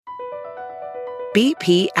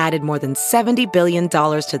BP added more than $70 billion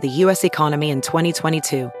to the U.S. economy in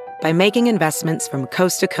 2022 by making investments from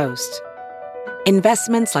coast to coast.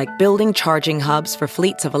 Investments like building charging hubs for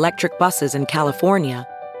fleets of electric buses in California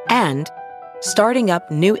and starting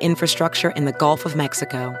up new infrastructure in the Gulf of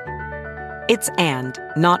Mexico. It's and,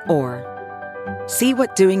 not or. See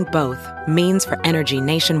what doing both means for energy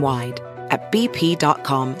nationwide at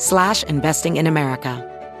bp.com/investing in America.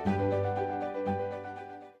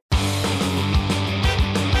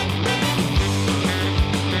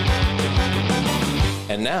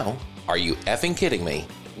 And now, Are You Effing Kidding Me?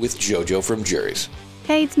 With JoJo from Jers.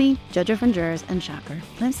 Hey, it's me, JoJo from Jers, and shocker,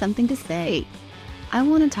 I have something to say. I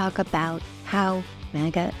want to talk about how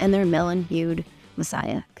MAGA and their melon-hued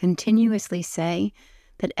messiah continuously say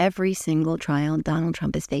that every single trial Donald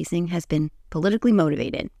Trump is facing has been politically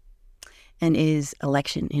motivated and is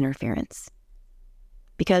election interference.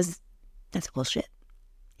 Because that's bullshit.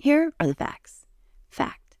 Here are the facts.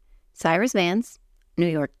 Fact: Cyrus Vance, New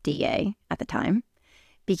York DA at the time,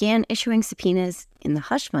 began issuing subpoenas in the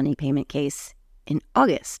hush money payment case in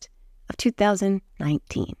August of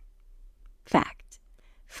 2019. Fact: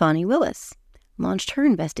 Fani Willis launched her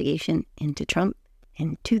investigation into Trump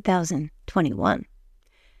in 2021.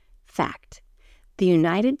 Fact: the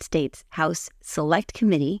United States House Select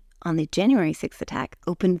Committee on the January 6th attack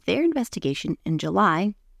opened their investigation in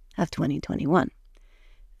July of 2021.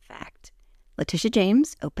 Fact: Letitia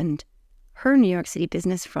James opened her New York City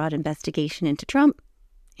business fraud investigation into Trump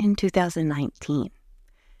in 2019.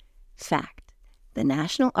 Fact: the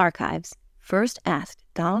National Archives first asked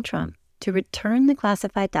Donald Trump to return the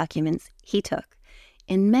classified documents he took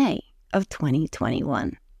in May of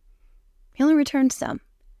 2021. He only returned some,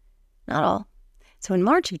 not all. So in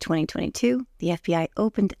March of 2022, the FBI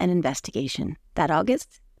opened an investigation. That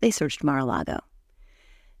August, they searched Mar-a-Lago.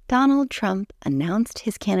 Donald Trump announced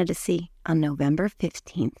his candidacy on November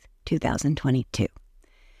 15th, 2022.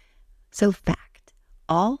 So fact: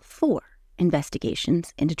 all 4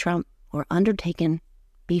 investigations into Trump were undertaken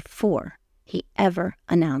before he ever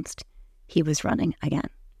announced he was running again.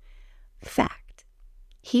 Fact: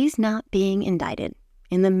 he's not being indicted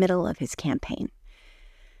in the middle of his campaign.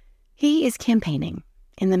 He is campaigning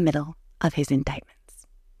in the middle of his indictments.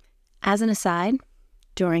 As an aside,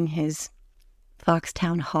 during his Fox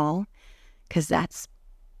town hall, because that's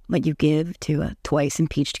what you give to a twice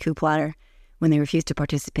impeached coup plotter when they refuse to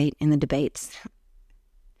participate in the debates,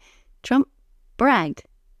 Trump bragged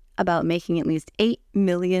about making at least $8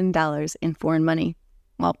 million in foreign money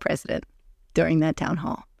while president during that town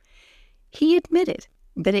hall. He admitted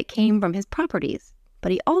that it came from his properties,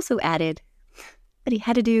 but he also added that he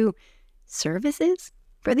had to do services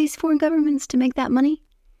for these foreign governments to make that money.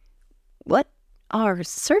 What are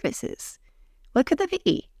services? What could that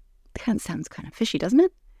be? That sounds kind of fishy, doesn't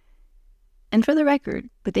it? And for the record,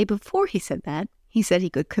 the day before he said that, he said he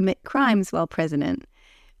could commit crimes while president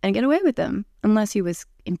and get away with them unless he was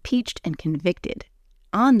impeached and convicted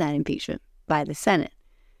on that impeachment by the Senate.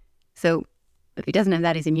 So if he doesn't have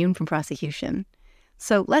that, he's immune from prosecution.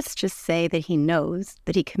 So let's just say that he knows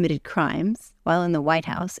that he committed crimes while in the White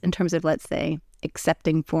House in terms of, let's say,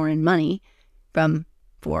 accepting foreign money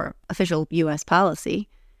for official U.S. policy,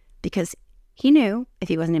 because he knew if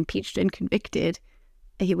he wasn't impeached and convicted,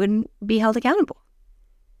 he wouldn't be held accountable.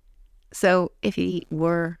 So if he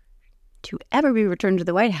were to ever be returned to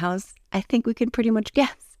the White House, I think we can pretty much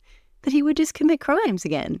guess that he would just commit crimes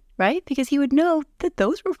again, right? Because he would know that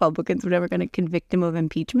those Republicans were never going to convict him of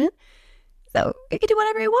impeachment. So he could do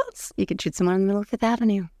whatever he wants. You could shoot someone in the middle of Fifth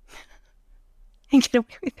Avenue and get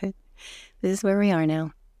away with it. This is where we are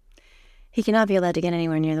now. He cannot be allowed to get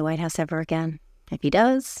anywhere near the White House ever again. If he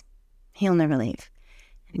does, he'll never leave.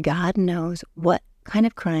 And God knows what kind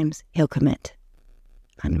of crimes he'll commit.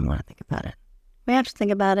 I don't want to think about it. We have to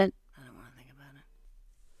think about it. I don't want to think about it.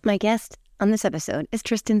 My guest on this episode is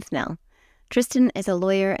Tristan Snell. Tristan is a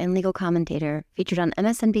lawyer and legal commentator featured on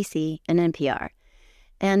MSNBC and NPR,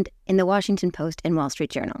 and in the Washington Post and Wall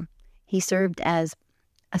Street Journal. He served as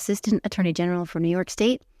Assistant Attorney General for New York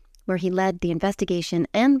State, where he led the investigation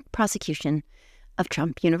and prosecution of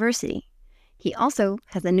Trump University. He also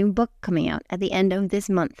has a new book coming out at the end of this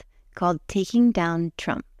month called Taking Down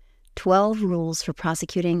Trump: 12 Rules for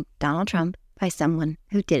Prosecuting Donald Trump by Someone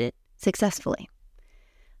Who Did It Successfully.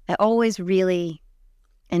 I always really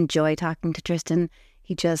enjoy talking to Tristan.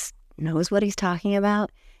 He just knows what he's talking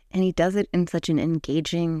about, and he does it in such an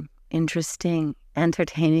engaging, interesting,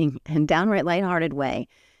 entertaining, and downright lighthearted way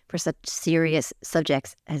for such serious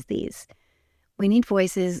subjects as these. We need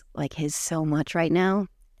voices like his so much right now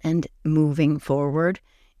and moving forward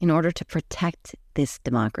in order to protect this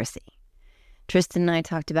democracy. Tristan and I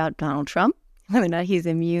talked about Donald Trump, whether or not he's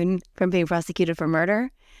immune from being prosecuted for murder.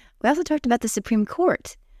 We also talked about the Supreme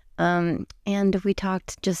Court. And we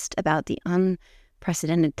talked just about the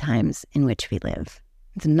unprecedented times in which we live.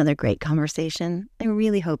 It's another great conversation. I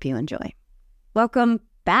really hope you enjoy. Welcome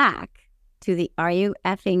back to the Are You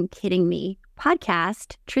Effing Kidding Me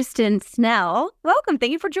podcast. Tristan, Snell, welcome.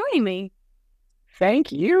 Thank you for joining me.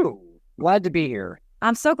 Thank you. Glad to be here.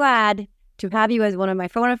 I'm so glad to have you as one of my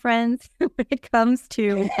phone friends when it comes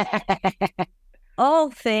to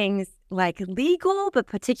all things like legal, but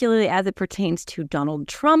particularly as it pertains to Donald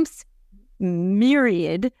Trump's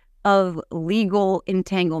myriad of legal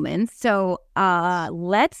entanglements. So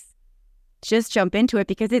let's just jump into it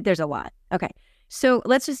because there's a lot. Okay, so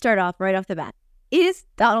let's just start off right off the bat. Is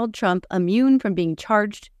Donald Trump immune from being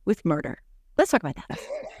charged with murder? Let's talk about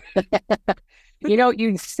that.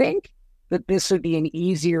 You'd think that this would be an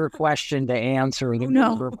easier question to answer than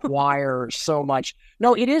would require so much.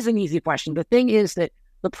 No, it is an easy question. The thing is that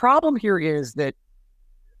the problem here is that,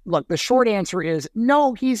 look, the short answer is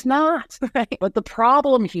no, he's not. Right. But the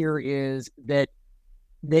problem here is that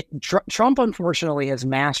Trump, unfortunately, has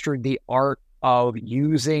mastered the art of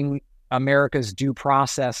using America's due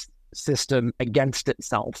process system against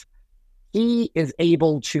itself. He is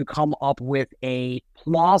able to come up with a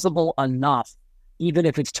plausible enough, even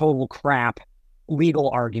if it's total crap, legal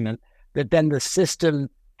argument that then the system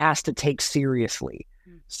has to take seriously.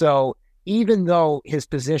 So even though his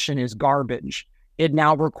position is garbage, it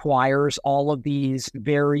now requires all of these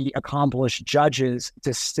very accomplished judges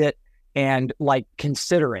to sit and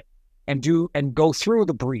consider it and go through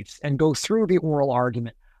the briefs and go through the oral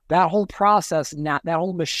argument. That whole process, that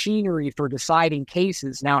whole machinery for deciding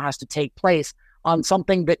cases now has to take place on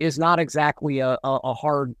something that is not exactly a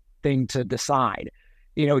hard thing to decide.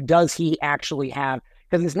 Does he actually have,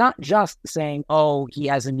 because it's not just saying, oh, he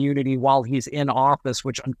has immunity while he's in office,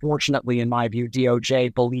 which unfortunately, in my view,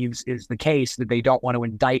 DOJ believes is the case, that they don't want to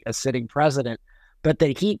indict a sitting president, but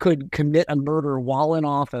that he could commit a murder while in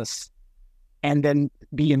office and then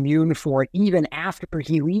be immune for it even after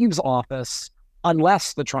he leaves office,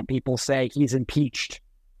 unless the Trump people say he's impeached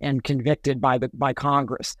and convicted by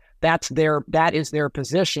Congress. That is their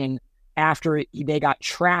position after they got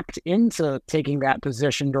trapped into taking that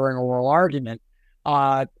position during oral argument.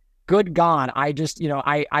 Good God, I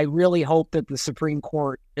really hope that the Supreme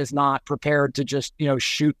Court is not prepared to just,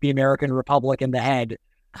 shoot the American Republic in the head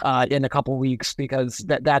in a couple weeks, because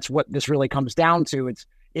that's what this really comes down to.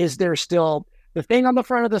 Is there still, the thing on the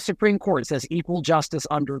front of the Supreme Court says equal justice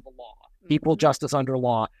under the law. Equal justice under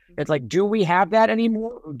law. It's like, do we have that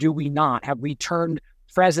anymore, or do we not? Have we turned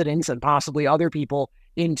presidents and possibly other people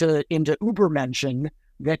into Ubermenschen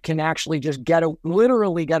that can actually just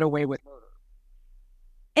literally get away with murder?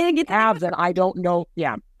 And then I don't know.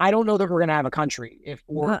 Yeah, I don't know that we're going to have a country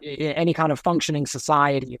or any kind of functioning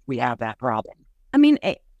society if we have that problem. I mean,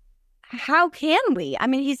 how can we? I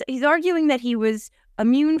mean, he's arguing that he was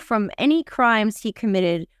immune from any crimes he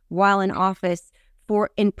committed while in office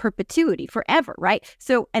in perpetuity, forever, right?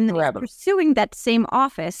 So, and then he's pursuing that same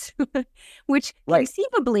office, which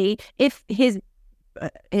conceivably, if his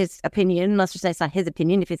opinion, let's just say it's not his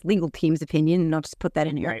opinion, if his legal team's opinion, and I'll just put that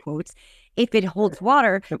in air quotes, if it holds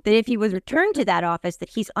water, that if he was returned to that office, that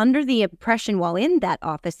he's under the impression while in that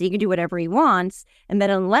office that he can do whatever he wants, and that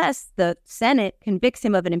unless the Senate convicts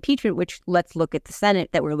him of an impeachment, which let's look at the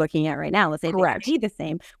Senate that we're looking at right now, let's say they be the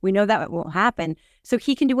same, we know that won't happen. So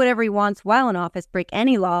he can do whatever he wants while in office, break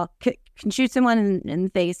any law, can shoot someone in the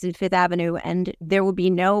face at Fifth Avenue, and there will be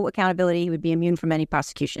no accountability. He would be immune from any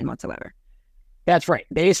prosecution whatsoever. That's right.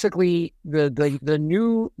 Basically, the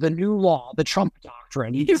new law, the Trump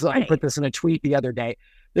doctrine. I put this in a tweet the other day.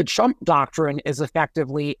 The Trump doctrine is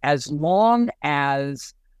effectively as long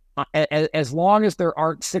as there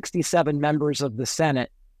aren't 67 members of the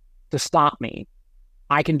Senate to stop me,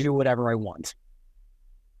 I can do whatever I want.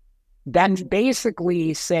 That's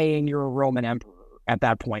basically saying you're a Roman emperor at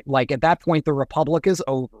that point. At that point, the republic is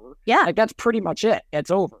over. Yeah, that's pretty much it. It's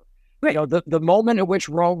over. Right. The moment at which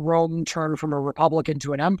Rome turned from a republic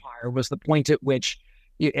into an empire was the point at which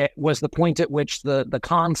the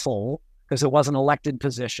consul, because it was an elected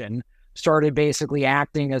position, started basically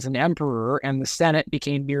acting as an emperor, and the Senate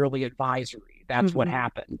became merely advisory. That's what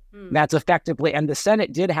happened. That's effectively, and the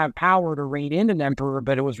Senate did have power to rein in an emperor,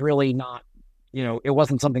 but it was really not, it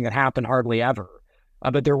wasn't something that happened hardly ever.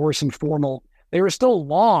 But there were there was still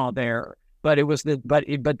law there. But it was but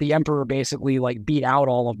the emperor basically beat out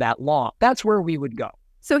all of that law. That's where we would go.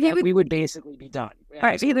 So we would basically be done. All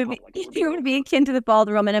right, he would be akin to the fall of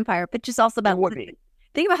the Roman Empire, but just also about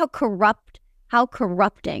think about how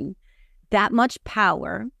corrupting that much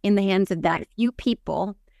power in the hands of that few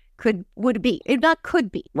people would be. It not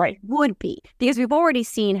could be. Right. Would be. Because we've already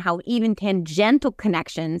seen how even tangential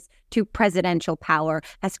connections to presidential power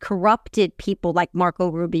has corrupted people like Marco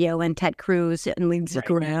Rubio and Ted Cruz and Lindsey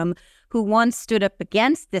Graham, who once stood up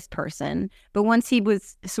against this person, but once he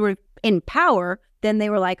was sort of in power, then they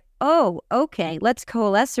were like, oh, okay, let's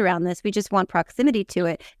coalesce around this. We just want proximity to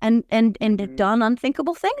it. And have done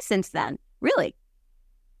unthinkable things since then. Really.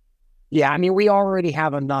 Yeah, I mean, we already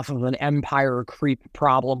have enough of an empire creep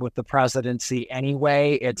problem with the presidency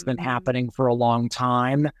anyway. It's been happening for a long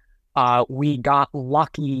time. We got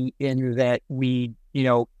lucky in that we,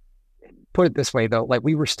 put it this way, though, like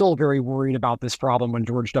we were still very worried about this problem when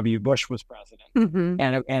George W. Bush was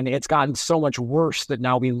president. And it's gotten so much worse that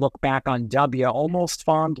now we look back on W almost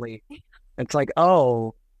fondly. It's like,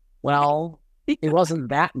 oh, well, it wasn't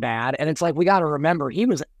that bad. And it's like, we got to remember he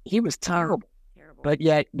was terrible. But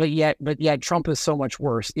yet Trump is so much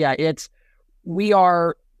worse. Yeah, we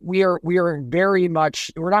are very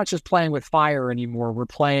much, we're not just playing with fire anymore. We're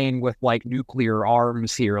playing with like nuclear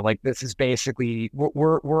arms here. Like this is basically,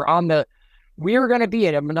 we are going to be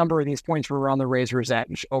at a number of these points where we're on the razor's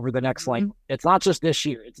edge over the next, it's not just this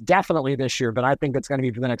year, it's definitely this year, but I think it's going to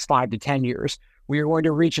be for the next 5 to 10 years. We are going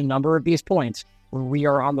to reach a number of these points where we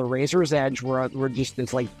are on the razor's edge, where we're just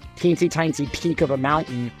this like teensy tiny peak of a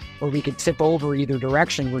mountain where we could tip over either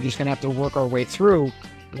direction. We're just going to have to work our way through,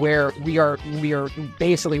 where we are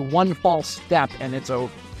basically one false step and it's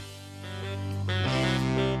over.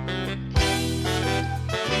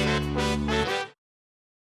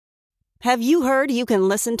 Have you heard you can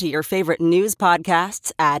listen to your favorite news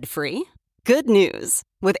podcasts ad-free? Good news.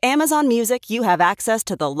 With Amazon Music, you have access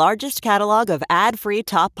to the largest catalog of ad-free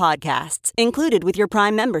top podcasts included with your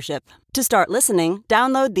Prime membership. To start listening,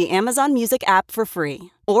 download the Amazon Music app for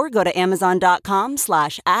free or go to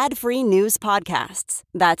amazon.com/ad-free news podcasts.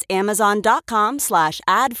 That's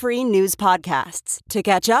amazon.com/ad-free news podcasts to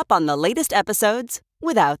catch up on the latest episodes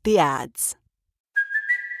without the ads.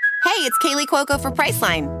 Hey, it's Kaylee Cuoco for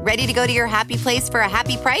Priceline. Ready to go to your happy place for a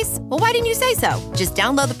happy price? Well, why didn't you say so? Just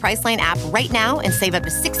download the Priceline app right now and save up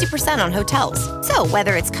to 60% on hotels. So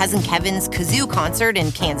whether it's Cousin Kevin's Kazoo Concert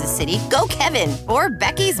in Kansas City, go Kevin, or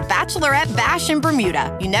Becky's Bachelorette Bash in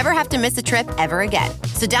Bermuda, you never have to miss a trip ever again.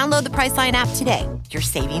 So download the Priceline app today. Your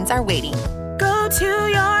savings are waiting. Go to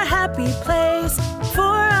your happy place for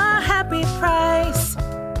a happy price.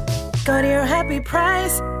 Go to your happy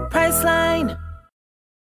price, Priceline.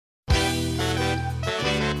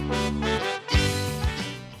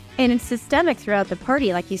 And it's systemic throughout the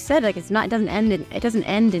party, like you said. Like it doesn't end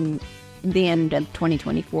in the end of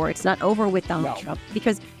 2024. It's not over with Donald Trump,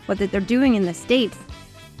 because what they're doing in the states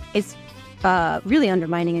is really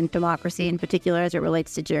undermining in democracy, in particular as it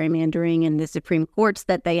relates to gerrymandering and the Supreme Courts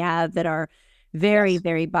that they have that are very,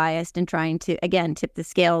 very biased and trying to again tip the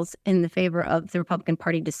scales in the favor of the Republican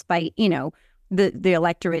Party, despite the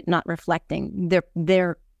electorate not reflecting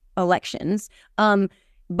their elections.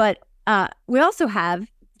 But we also have.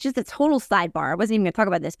 Just a total sidebar. I wasn't even going to talk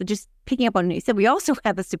about this, but just picking up on what you said, we also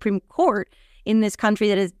have a Supreme Court in this country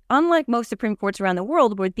that is unlike most Supreme Courts around the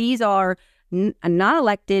world, where these are not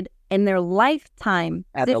elected in their lifetime.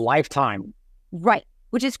 At the lifetime. Right.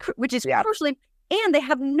 Which is crucially, and they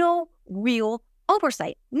have no real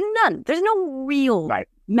oversight. None. There's no real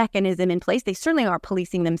mechanism in place. They certainly are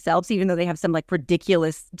policing themselves, even though they have some like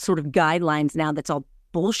ridiculous sort of guidelines now that's all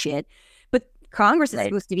bullshit. Congress is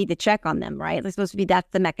supposed to be the check on them, right? They're supposed to be, that's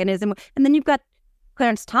the mechanism. And then you've got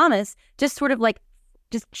Clarence Thomas just sort of like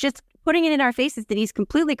just putting it in our faces that he's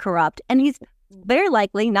completely corrupt, and he's very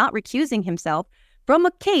likely not recusing himself from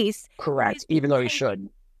a case. Correct, even though he should.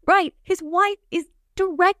 Right. His wife is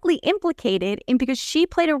directly implicated because she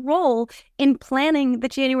played a role in planning the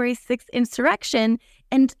January 6th insurrection,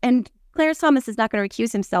 and Clarence Thomas is not going to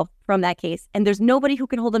recuse himself from that case, and there's nobody who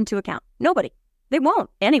can hold him to account. Nobody. They won't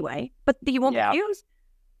anyway, but he won't refuse.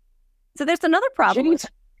 So there's another problem.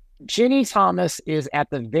 Ginny Thomas is at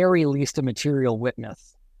the very least a material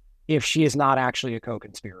witness if she is not actually a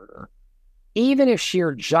co-conspirator. Even if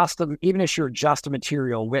you're just a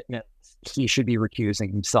material witness, he should be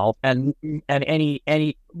recusing himself, and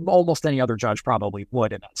almost any other judge probably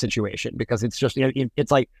would in that situation, because it's just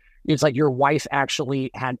it's like your wife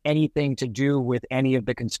actually had anything to do with any of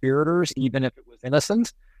the conspirators, even if it was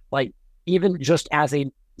innocent. Like, even just as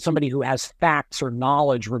somebody who has facts or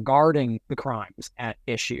knowledge regarding the crimes at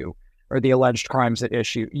issue or the alleged crimes at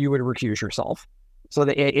issue, you would recuse yourself. So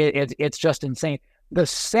that it's just insane. The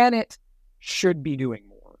Senate should be doing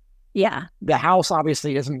more. Yeah. The House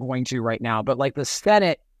obviously isn't going to right now, but like the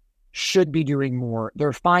Senate should be doing more.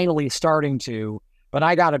 They're finally starting to, but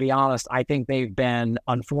I got to be honest, I think they've been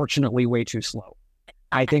unfortunately way too slow.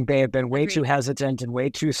 I think they have been way too hesitant and way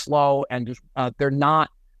too slow, and just, they're not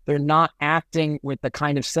acting with the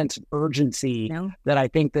kind of sense of urgency that I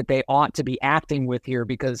think that they ought to be acting with here,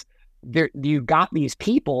 because you've got these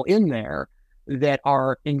people in there that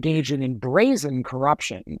are engaging in brazen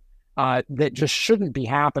corruption that just shouldn't be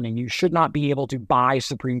happening. You should not be able to buy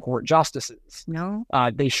Supreme Court justices. No.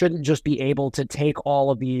 They shouldn't just be able to take all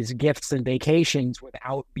of these gifts and vacations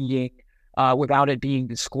without it being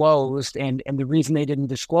disclosed. And the reason they didn't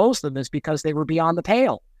disclose them is because they were beyond the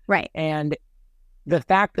pale. Right. And the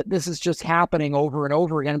fact that this is just happening over and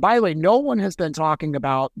over again. By the way, no one has been talking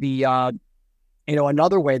about the,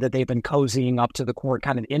 another way that they've been cozying up to the court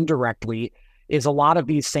kind of indirectly is a lot of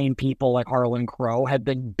these same people like Harlan Crow have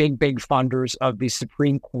been big funders of the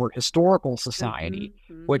Supreme Court Historical Society,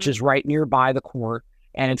 which is right nearby the court.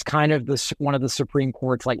 And it's kind of one of the Supreme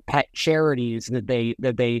Court's like pet charities that they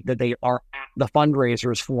are the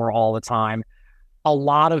fundraisers for all the time. A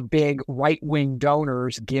lot of big right-wing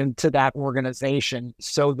donors give to that organization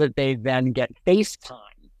so that they then get FaceTime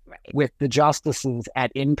with the justices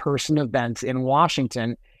at in-person events in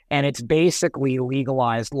Washington. And it's basically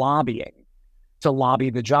legalized lobbying to lobby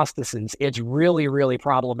the justices. It's really, really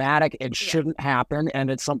problematic. It shouldn't happen.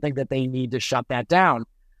 And it's something that they need to shut that down.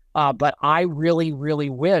 But I really,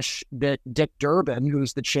 really wish that Dick Durbin,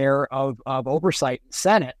 who's the chair of Oversight and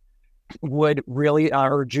Senate, would really,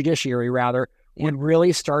 or Judiciary rather, would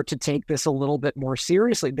really start to take this a little bit more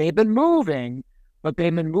seriously. They've been moving, but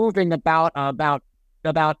they've been moving about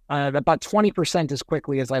 20% as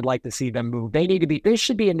quickly as I'd like to see them move. This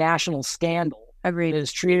should be a national scandal. Agreed. That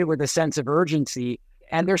is treated with a sense of urgency,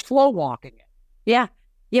 and they're slow walking it. Yeah.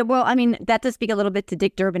 Yeah, well, I mean, that does speak a little bit to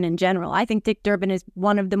Dick Durbin in general. I think Dick Durbin is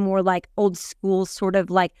one of the more like old school, sort of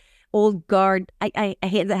like old guard. I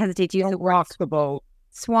hesitate to use the word. Rock the boat.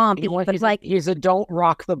 Swampy, but he's a don't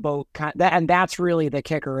rock the boat kind, and that's really the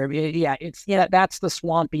kicker. I mean, that's the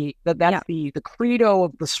swampy. That's the credo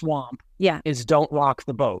of the swamp. Yeah, is don't rock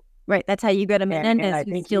the boat. Right, that's how you get him in. And I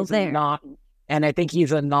think he's there. And I think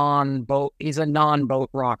he's a non-boat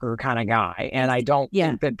rocker kind of guy. And I don't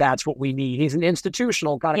think that that's what we need. He's an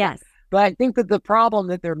institutional kind of guy. But I think that the problem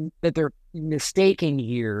that they're mistaking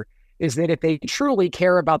here is that if they truly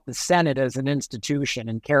care about the Senate as an institution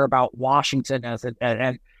and care about Washington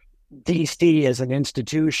and D.C. as an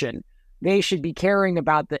institution, they should be caring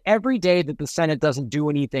about every day that the Senate doesn't do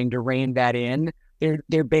anything to rein that in.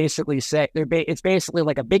 They're basically it's basically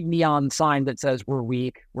like a big neon sign that says we're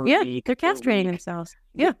weak. We're weak. They're castrating themselves.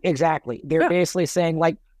 Yeah, exactly. They're basically saying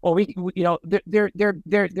like, they're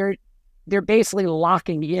basically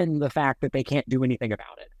locking in the fact that they can't do anything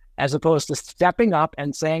about it, as opposed to stepping up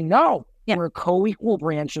and saying, no, we're a co-equal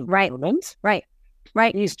branch of government. Right.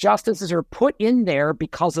 These justices are put in there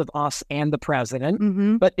because of us and the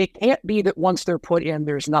president, but it can't be that once they're put in,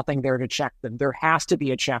 there's nothing there to check them. There has to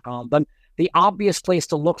be a check on them. The obvious place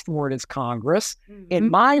to look for it is Congress. In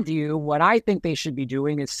my view, what I think they should be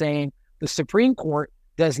doing is saying the Supreme Court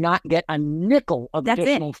does not get a nickel of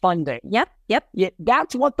additional funding. Yep.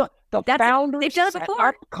 That's what the founders they've done it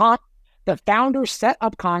before. The founders set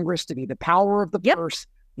up Congress to be the power of the purse.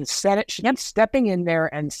 The Senate should be stepping in there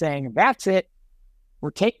and saying, that's it.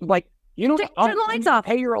 We're taking, you don't turn the lights off.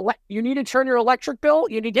 Pay you need to turn your electric bill.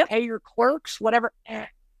 You need to pay your clerks, whatever.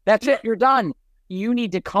 That's it. You're done. You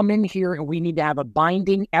need to come in here and we need to have a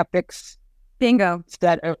binding ethics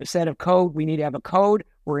set of code. We need to have a code.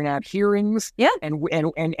 We're going to have hearings. Yeah. And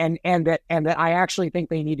that I actually think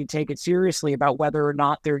they need to take it seriously about whether or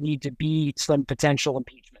not there need to be some potential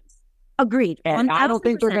impeachments. Agreed. And 1,000%. I don't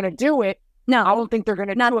think they're going to do it. No. I don't think they're going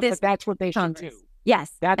to do it, but that's what they should do.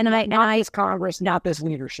 Yes. That's not this Congress, not this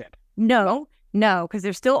leadership. No, because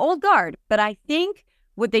they're still old guard. But I think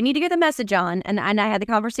what they need to get the message on, and I had the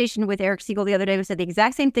conversation with Eric Siegel the other day who said the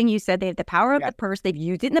exact same thing you said. They have the power of the purse. They've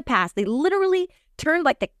used it in the past. They literally turned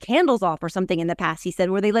like the candles off or something in the past, he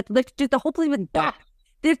said, where they let the whole place was dark.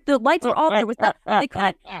 The lights were off. There was not,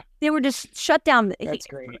 they were just shut down. That's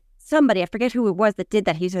great. Somebody, I forget who it was that did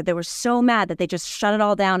that. He said they were so mad that they just shut it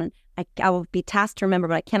all down. And I will be tasked to remember,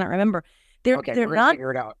 but I cannot remember. They're not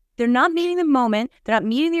figure it out. They're not meeting the moment. They're not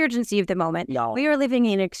meeting the urgency of the moment. No. We are living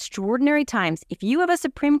in extraordinary times. If you have a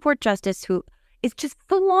Supreme Court justice who is just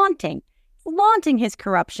flaunting his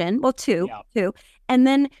corruption, two, and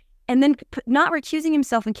then not recusing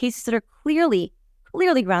himself in cases that are clearly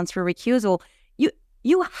grounds for recusal,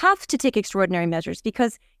 you have to take extraordinary measures,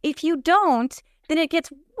 because if you don't, then it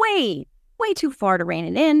gets way too far to rein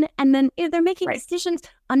it in. And then they're making decisions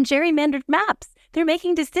on gerrymandered maps. They're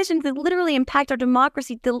making decisions that literally impact our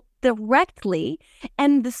democracy directly.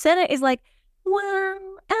 And the Senate is like, well,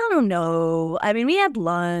 I don't know. I mean, we had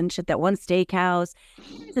lunch at that one steakhouse.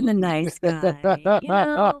 He's a nice guy, you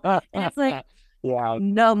know? And it's like,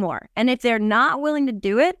 no more. And if they're not willing to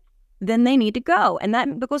do it, then they need to go. And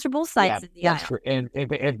that goes for both sides of the aisle. True. And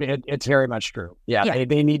it's very much true. Yeah.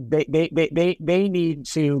 They need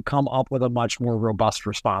to come up with a much more robust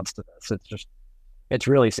response to this. It's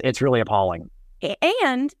really appalling.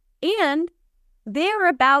 And they're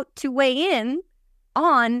about to weigh in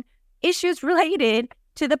on issues related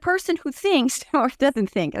to the person who thinks or doesn't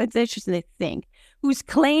think. It's interesting they think, who's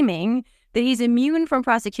claiming that he's immune from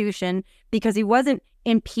prosecution because he wasn't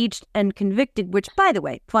impeached and convicted, which, by the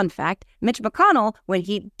way, fun fact, Mitch McConnell, when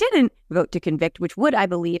he didn't vote to convict, which would, I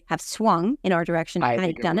believe, have swung in our direction had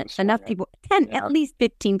he done it, enough people, at least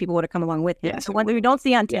 15 people would have come along with him. Yes, the one that we don't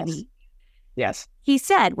see on TV. Yes. He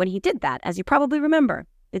said when he did that, as you probably remember,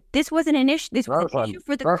 that this wasn't an issue. This was an issue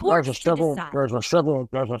for the courts to decide. There's an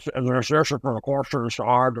issue for the courts to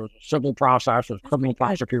decide. There's a civil process. There's criminal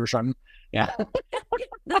prosecution. Yeah.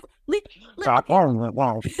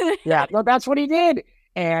 Yeah. Well, that's what he did.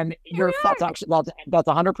 And that's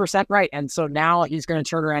 100% right. And so now he's going to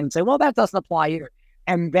turn around and say, well, that doesn't apply either.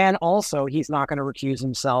 And then also he's not going to recuse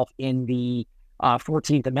himself in the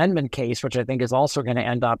 14th Amendment case, which I think is also going to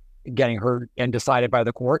end up getting heard and decided by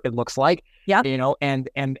the court, it looks like. Yeah. You know, and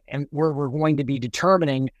we're going to be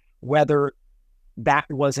determining whether that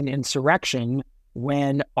was an insurrection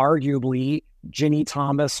when arguably Ginny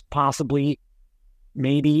Thomas possibly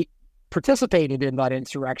maybe participated in that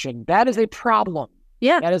insurrection. That is a problem.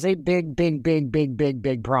 Yeah. That is a big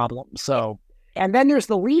problem. So, and then there's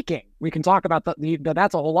the leaking. We can talk about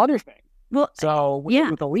that's a whole other thing. Well, so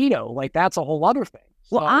with Alito, like that's a whole other thing.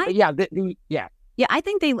 So, well, I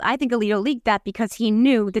think Alito leaked that because he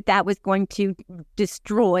knew that was going to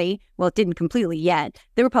destroy, well, it didn't completely yet,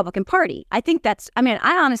 the Republican Party. I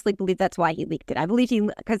honestly believe that's why he leaked it. I believe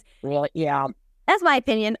because really, yeah. That's my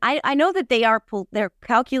opinion. I know that they're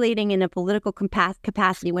calculating in a political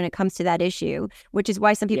capacity when it comes to that issue, which is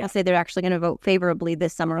why some people say they're actually going to vote favorably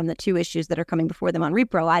this summer on the two issues that are coming before them on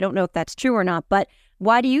repro. I don't know if that's true or not, but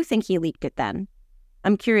why do you think he leaked it then?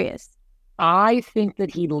 I'm curious. I think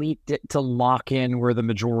that he leaked it to lock in where the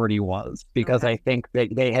majority was, because I think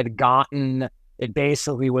that they had gotten, it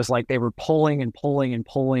basically was like they were pulling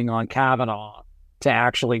on Kavanaugh to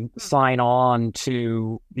actually sign on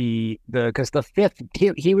to because the fifth,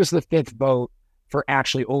 he was the fifth vote for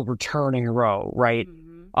actually overturning Roe, right?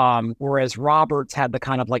 Mm-hmm. Whereas Roberts had the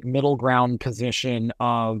kind of like middle ground position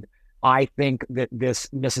of, I think that this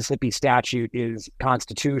Mississippi statute is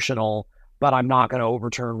constitutional, but I'm not going to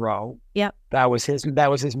overturn Roe. Yep. That was his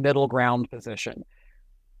middle ground position.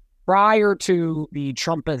 Prior to the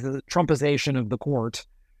Trumpization of the court,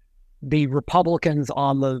 the Republicans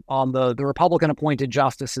the Republican appointed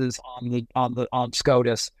justices on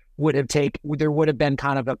SCOTUS there would have been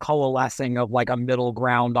kind of a coalescing of like a middle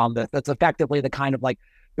ground on this. That's effectively the kind of like,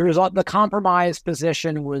 the compromise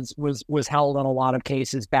position was held in a lot of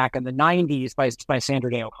cases back in the 90s by Sandra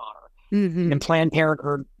Day O'Connor. Mm-hmm. In Planned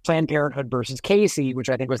Parenthood versus Casey, which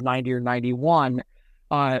I think was 90 or 91,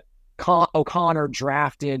 O'Connor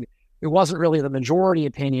drafted, it wasn't really the majority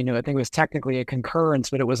opinion. I think it was technically a concurrence,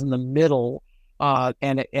 but it was in the middle.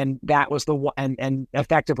 And that was and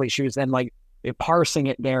effectively she was then like parsing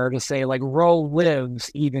it there to say like Roe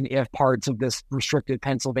lives even if parts of this restricted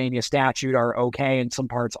Pennsylvania statute are okay and some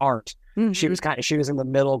parts aren't. Mm-hmm. She was in the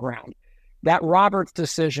middle ground. That Roberts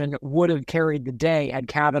decision would have carried the day had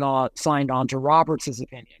Kavanaugh signed on to Roberts'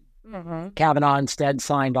 opinion. Mm-hmm. Kavanaugh instead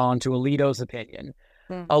signed on to Alito's opinion.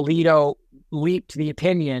 Mm-hmm. Alito leaked the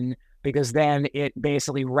opinion because then it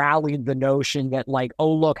basically rallied the notion that like,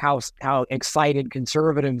 oh, look how excited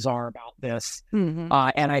conservatives are about this. Mm-hmm.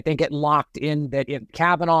 And I think it locked in that if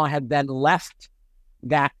Kavanaugh had then left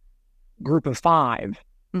that group of five,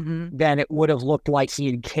 mm-hmm. then it would have looked like he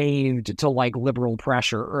had caved to like liberal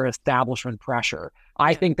pressure or establishment pressure.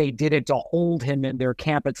 I think they did it to hold him in their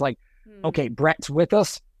camp. It's like, okay, Brett's with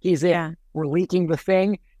us. He's in. Yeah. We're leaking the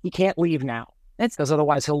thing. He can't leave now because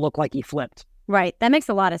otherwise he'll look like he flipped. Right. That makes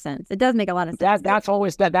a lot of sense. It does make a lot of sense. That's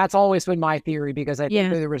always been my theory, because I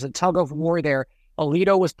think there was a tug of war there.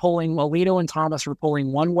 Alito and Thomas were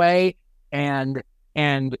pulling one way and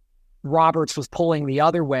Roberts was pulling the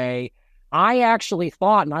other way. I actually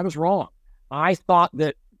thought, and I was wrong, I thought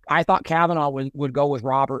Kavanaugh would go with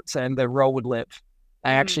Roberts and that Roe would live.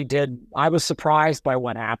 I actually did. I was surprised by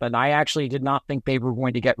what happened. I actually did not think they were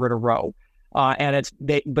going to get rid of Roe. But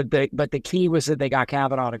the key was that they got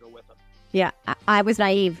Kavanaugh to go with them. Yeah, I was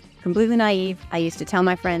naive, completely naive. I used to tell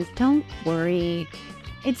my friends, don't worry,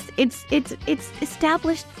 It's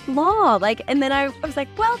established law. Like, and then I was like,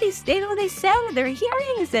 well, they said their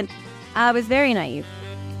hearings, and I was very naive.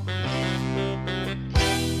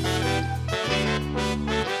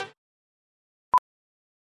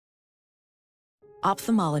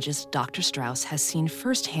 Ophthalmologist Dr. Strauss has seen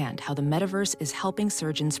firsthand how the metaverse is helping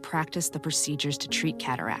surgeons practice the procedures to treat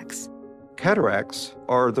cataracts. Cataracts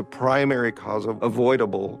are the primary cause of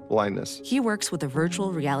avoidable blindness. He works with a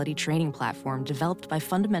virtual reality training platform developed by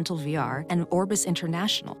Fundamental VR and Orbis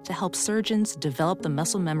International to help surgeons develop the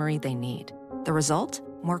muscle memory they need. The result?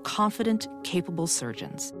 More confident, capable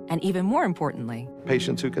surgeons. And even more importantly,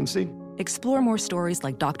 Patients who can see. explore more stories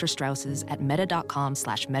like Dr. Strauss's at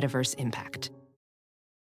meta.com/metaverseimpact.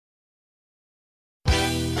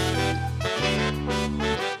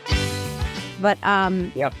 But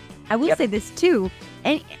Yep. I will say this too,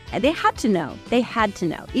 and they had to know.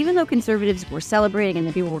 Even though conservatives were celebrating and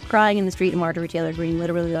the people were crying in the street, and Marjorie Taylor Greene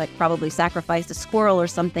literally like probably sacrificed a squirrel or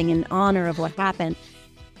something in honor of what happened.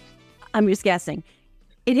 I'm just guessing.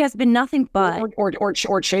 It has been nothing but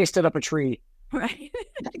Or chased it up a tree. right,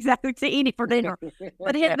 exactly, to eat it for dinner.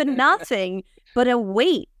 But it has been nothing but a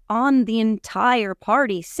weight on the entire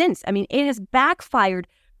party since. I mean, it has backfired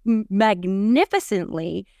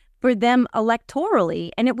magnificently for them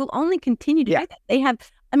electorally, and it will only continue to do that. They have,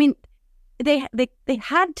 I mean, they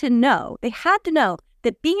had to know. They had to know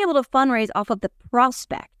that being able to fundraise off of the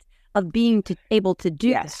prospect of being able to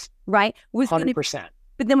do this, right, was 100%.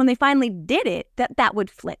 But then when they finally did it, that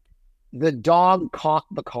would flip. The dog caught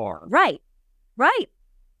the car. Right.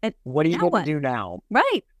 And what are you going to do now?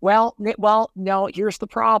 Right. Well, no, here's the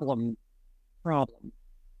problem.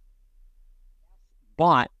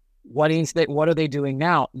 But what are they doing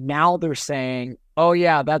now? Now they're saying, oh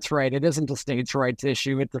yeah, that's right. It isn't a states' rights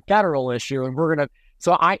issue. It's a federal issue. And we're going to,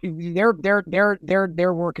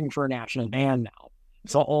 they're working for a national ban now.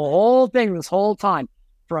 So the whole thing, this whole time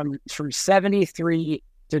from 73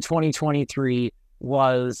 to 2023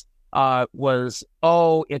 was,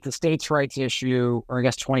 it's a states' rights issue, or I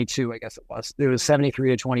guess 22, it was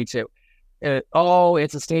 73 to 22.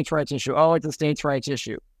 It's a states' rights issue. It's a states' rights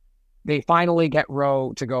issue. They finally get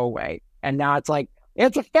Roe to go away. And now it's like,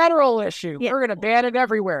 it's a federal issue. Yeah. We're going to ban it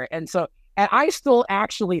everywhere. And I still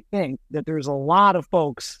actually think that there's a lot of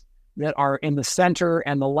folks that are in the center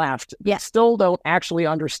and the left that still don't actually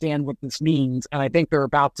understand what this means. And I think they're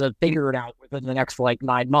about to figure it out within the next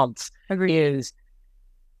 9 months. Agreed.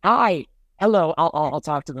 Hi, hello, I'll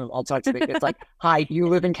talk to them. It's like, hi, you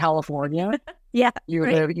live in California? Yeah. You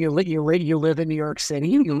live in New York City.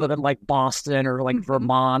 You live in Boston or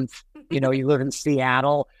Vermont. You live in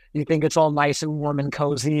Seattle. You think it's all nice and warm and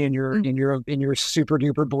cozy in your super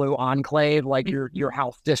duper blue enclave, your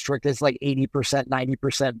house district is 80%,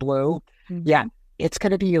 90% blue. Mm-hmm. Yeah, it's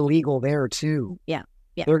going to be illegal there too. Yeah.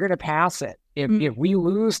 They're going to pass it. If we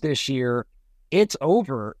lose this year, it's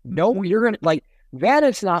over. No, you're going to then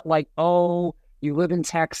it's not you live in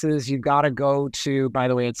Texas, you got to go to, by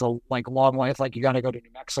the way, it's a long way. It's you got to go to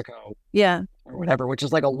New Mexico. Yeah. Or whatever, which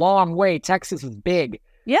is a long way. Texas is big.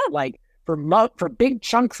 Yeah. For big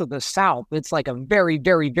chunks of the South, it's a very,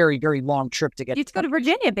 very, very, very long trip to get. You have to go to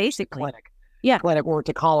Virginia, basically. Clinic. Yeah. Clinic, or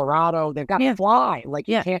to Colorado. They've got to fly.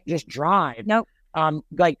 You can't just drive. Nope. No.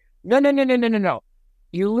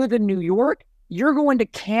 You live in New York, you're going to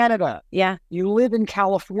Canada. Yeah. You live in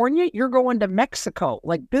California, you're going to Mexico.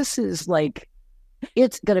 This is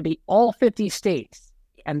it's going to be all 50 states.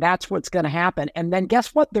 And that's what's going to happen. And then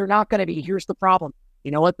guess what? They're not going to be. Here's the problem.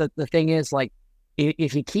 You know what? The thing is,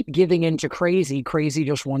 if you keep giving in to crazy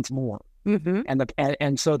just wants more. Mm-hmm.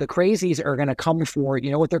 And so the crazies are going to come for,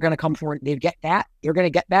 you know what they're going to come for? They get that. They're going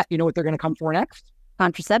to get that. You know what they're going to come for next?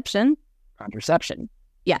 Contraception.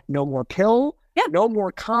 Yeah. No more pill. Yeah. No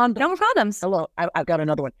more condoms. No more condoms. Hello. I've got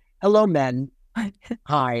another one. Hello, men.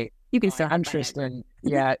 Hi. You can start. I'm Tristan.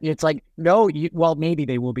 Yeah. It's no, maybe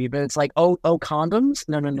they will be, but it's condoms?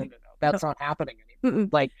 No. That's not happening anymore.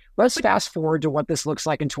 Mm-mm. Let's fast forward to what this looks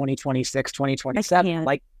like in 2026, 2027.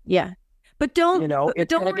 Yeah. But don't,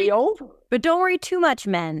 it's going to be over. But don't worry too much,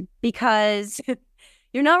 men, because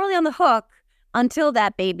you're not really on the hook until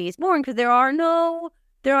that baby is born, because there are no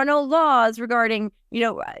laws regarding,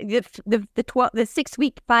 the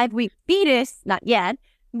 6-week, 5-week fetus, not yet,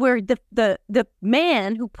 where the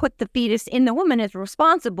man who put the fetus in the woman is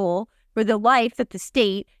responsible for the life that the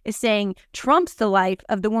state is saying trumps the life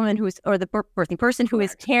of the woman or the birthing person who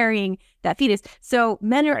is carrying that fetus. So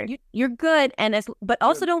men are, you're good. But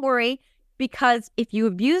also don't worry, because if you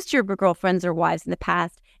abused your girlfriends or wives in the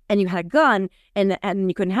past and you had a gun and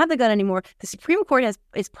you couldn't have the gun anymore, the Supreme Court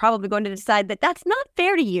is probably going to decide that that's not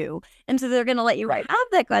fair to you. And so they're going to let you have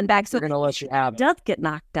that gun back. So they're going to let you have it. Does get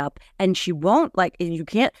knocked up and she won't, like, you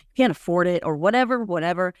can't afford it or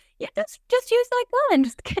whatever. Yeah, just use that gun and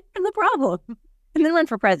just get rid of the problem. And then run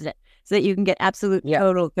for president so that you can get absolute,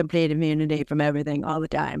 total, complete immunity from everything all the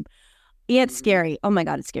time. Yeah, it's scary. Oh my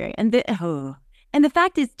God, it's scary. And the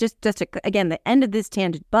fact is, just again, the end of this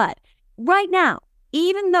tangent, but right now,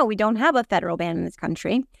 even though we don't have a federal ban in this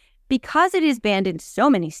country, because it is banned in so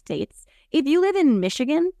many states, if you live in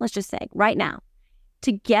Michigan, let's just say right now,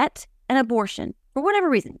 to get an abortion, for whatever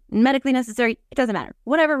reason, medically necessary, it doesn't matter,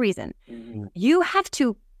 whatever reason, you have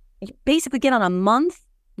to basically get on a month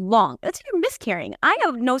long. That's if you're miscarrying. I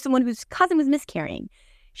know someone whose cousin was miscarrying.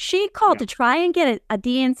 She called to try and get a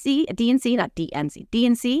DNC.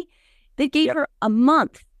 They gave her a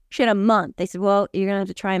month. She had a month. They said, well, you're going to have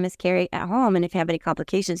to try and miscarry at home. And if you have any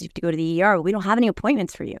complications, you have to go to the ER. We don't have any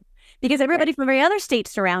appointments for you. Because everybody from every other state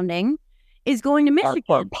surrounding is going to Michigan.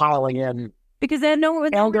 Are piling in. Because they have nowhere.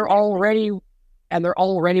 And there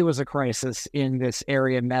already was a crisis in this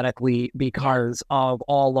area medically because of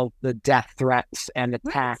all of the death threats and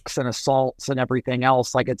attacks and assaults and everything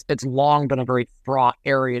else. Like it's long been a very fraught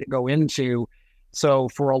area to go into. So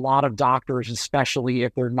for a lot of doctors, especially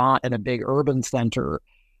if they're not in a big urban center,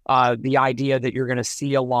 the idea that you're going to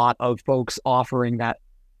see a lot of folks offering that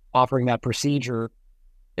procedure,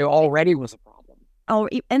 it already was a problem. Oh,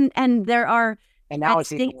 and there are. And now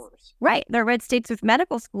it's even worse. Right. There are red states with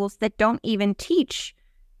medical schools that don't even teach.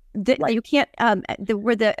 You can't,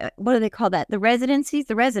 what do they call that? The residencies,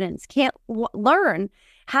 the residents can't learn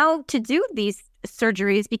how to do these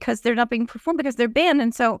surgeries because they're not being performed because they're banned.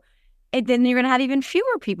 And so then you're going to have even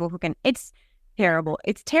fewer people who can. It's terrible.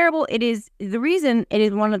 It's terrible. It is the reason it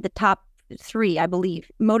is one of the top 3, I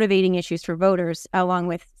believe, motivating issues for voters, along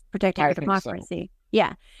with protecting our democracy. So.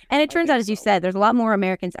 Yeah. And it turns out, as you said, there's a lot more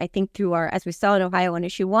Americans, I think, as we saw in Ohio on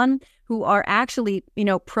issue 1, who are actually,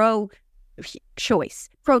 pro-choice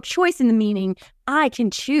in the meaning I can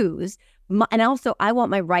choose. And also, I want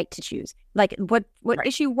my right to choose. Like what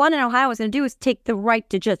issue 1 in Ohio is going to do is take the right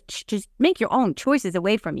to just make your own choices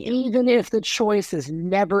away from you. Even if the choice is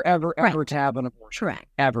never, ever, ever to have an abortion. Correct.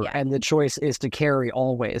 Ever. Yeah. And the choice is to carry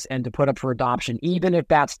always and to put up for adoption. Even if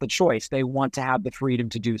that's the choice, they want to have the freedom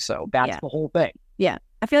to do so. That's the whole thing. Yeah.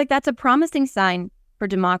 I feel like that's a promising sign for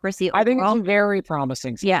democracy overall. I think it's a very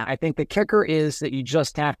promising sign. Yeah. I think the kicker is that you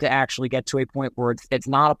just have to actually get to a point where it's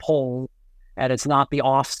not a poll and it's not the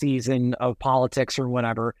off season of politics or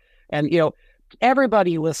whatever. And,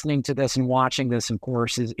 everybody listening to this and watching this, of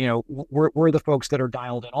course, is, we're the folks that are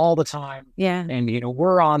dialed in all the time. Yeah. And,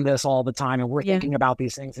 we're on this all the time and we're thinking about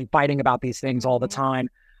these things and fighting about these things all the time.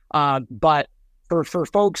 But for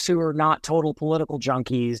folks who are not total political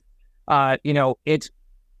junkies,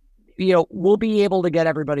 we'll be able to get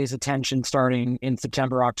everybody's attention starting in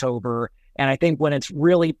September, October. And I think when it's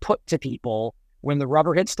really put to people, when the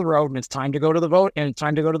rubber hits the road and it's time to go to the vote and it's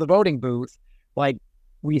time to go to the voting booth, like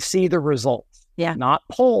we see the results. Yeah. Not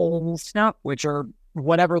polls, which are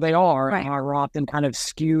whatever they are often kind of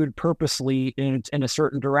skewed purposely in a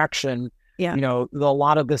certain direction. Yeah. A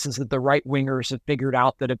lot of this is that the right wingers have figured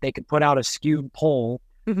out that if they could put out a skewed poll,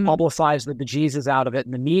 publicize the bejesus out of it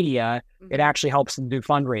in the media, it actually helps them do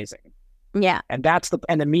fundraising. Yeah. And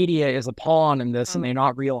the media is a pawn in this and they're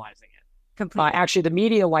not realizing it. Completely. Actually, the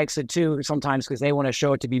media likes it too sometimes because they want to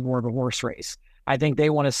show it to be more of a horse race. I think they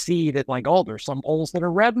want to see that, like, there's some polls that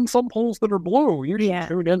are red and some polls that are blue. You should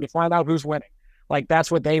tune in to find out who's winning. Like, that's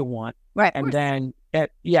what they want. Right. And then,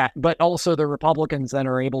 but also the Republicans then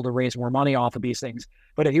are able to raise more money off of these things.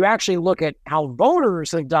 But if you actually look at how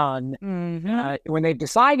voters have done when they've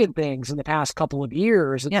decided things in the past couple of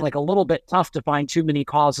years, it's like a little bit tough to find too many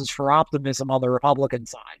causes for optimism on the Republican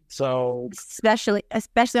side. So especially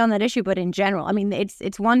on that issue, but in general, I mean,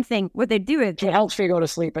 it's one thing. What they do is it helps you go to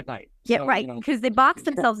sleep at night. Yeah, so, right. Because they box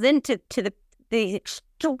themselves into the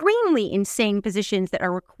extremely insane positions that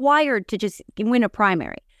are required to just win a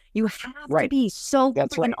primary. You have to be so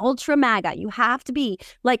an ultra MAGA. You have to be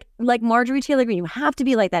like Marjorie Taylor Greene. You have to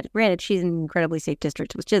be like that. Granted, she's in an incredibly safe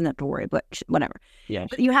district, which she doesn't have to worry, but whatever. Yeah.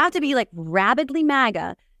 But you have to be like rabidly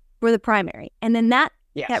MAGA for the primary. And then that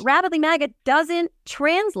rabidly MAGA doesn't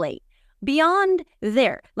translate beyond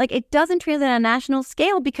there. Like, it doesn't translate on a national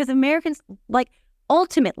scale because Americans, like,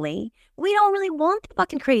 ultimately, we don't really want the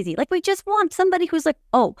fucking crazy. Like, we just want somebody who's like,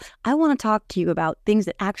 oh, I want to talk to you about things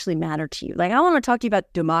that actually matter to you. Like, I want to talk to you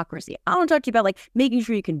about democracy. I want to talk to you about, like, making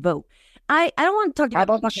sure you can vote. I don't want to talk to you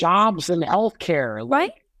about jobs and healthcare.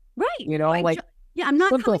 Right? Like, I'm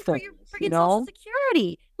not coming for your freaking Social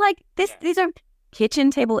Security. Like, these are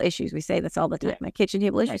kitchen table issues. We say this all the time, like kitchen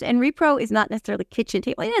table issues. And repro is not necessarily kitchen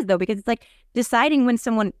table. It is, though, because it's like deciding when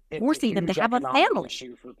someone forcing them to have a family.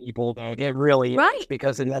 Issue for people, though. It really is,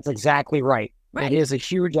 because that's exactly right. It is a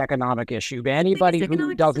huge economic issue. But anybody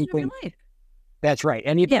who doesn't think... That's right.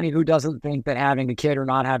 Anybody who doesn't think that having a kid or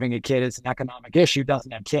not having a kid is an economic issue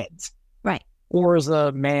doesn't have kids. Right. Or is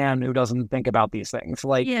a man who doesn't think about these things.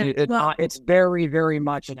 Like, it's very, very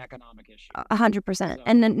much an economic issue. 100%.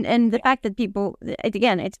 And the fact that people,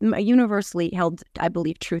 again, it's a universally held, I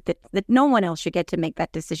believe, truth that no one else should get to make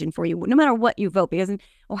that decision for you, no matter what you vote. Because in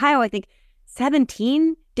Ohio, I think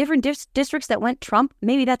 17 different districts that went Trump,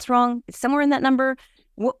 maybe that's wrong. It's somewhere in that number.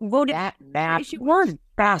 Voted that was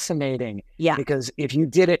fascinating. Yeah. Because if you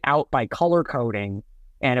did it out by color coding,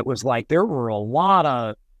 and it was like there were a lot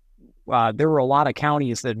of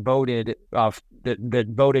counties that voted that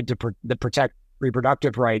voted to protect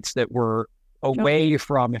reproductive rights that were away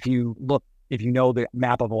from, if you know the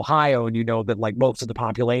map of Ohio, and you know that like most of the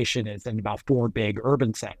population is in about 4 big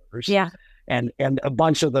urban centers. Yeah. And a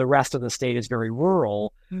bunch of the rest of the state is very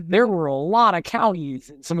rural. Mm-hmm. There were a lot of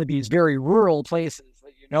counties in some of these very rural places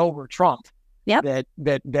that were Trump. Yep.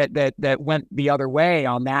 That went the other way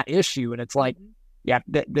on that issue. And it's like,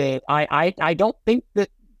 I don't think that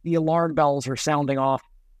the alarm bells are sounding off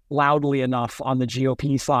loudly enough on the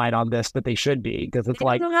GOP side on this, but they should be, because it's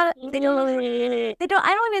I don't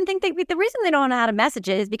even think the reason they don't know how to message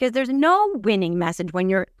it is because there's no winning message when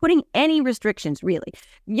you're putting any restrictions, really.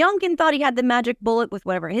 Youngkin thought he had the magic bullet with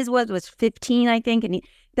whatever his was 15, I think, and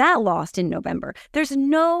that lost in November. There's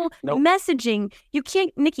no messaging. You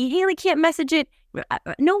can't, Nikki Haley can't message it.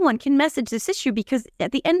 No one can message this issue, because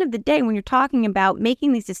at the end of the day, when you're talking about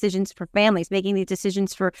making these decisions for families, making these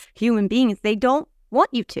decisions for human beings, they don't want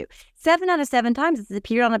you to. 7 out of 7 times it's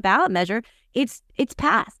appeared on a ballot measure. It's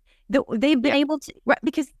passed. They've been able to,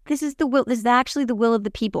 because this is the will. This is actually the will of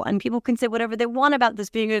the people, and people can say whatever they want about this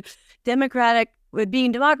being a democratic,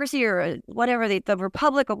 being democracy, or whatever the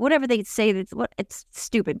republic, or whatever they say. It's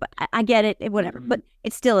stupid, but I get it. Whatever, but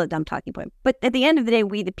it's still a dumb talking point. But at the end of the day,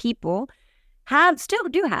 we the people still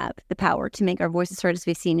do have the power to make our voices heard, as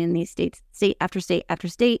we've seen in these states, state after state after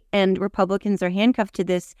state. And Republicans are handcuffed to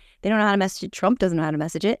this. They don't know how to message it. Trump doesn't know how to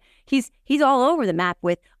message it. He's all over the map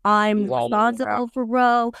with, I'm responsible for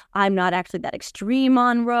Roe. I'm not actually that extreme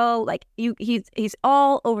on Roe. Like he's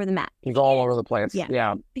all over the map. He's all over the place.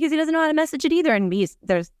 Yeah. Because he doesn't know how to message it either. And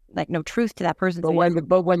there's like no truth to that person.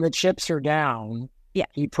 But when the chips are down,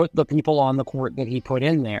 he put the people on the court that he put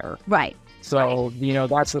in there. Right. So,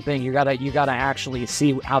 that's the thing. You gotta actually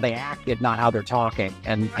see how they acted, not how they're talking.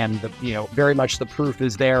 And very much the proof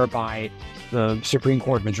is there by the Supreme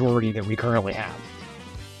Court majority that we currently have.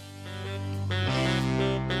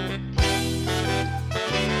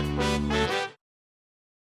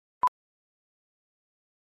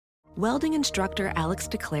 Welding instructor Alex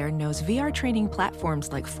DeClaire knows VR training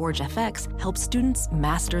platforms like Forge FX help students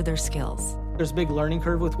master their skills. There's a big learning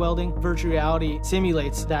curve with welding. Virtual reality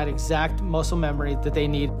simulates that exact muscle memory that they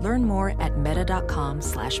need. Learn more at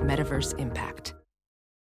meta.com/metaverseimpact.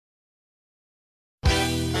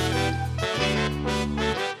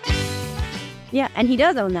 Yeah, and he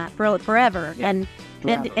does own that forever. Yeah.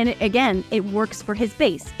 And again, it works for his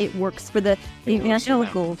base. It works for the national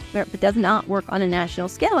goals, but does not work on a national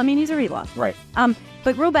scale. I mean, he's already lost. Right.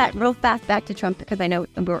 But real fast back to Trump, because I know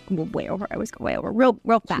we're way over. I was way over. Real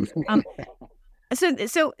fast.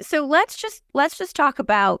 So let's just talk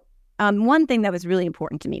about one thing that was really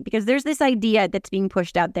important to me, because there's this idea that's being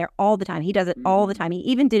pushed out there all the time. He does it all the time. He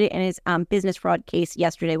even did it in his business fraud case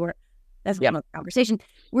yesterday, where that's another conversation,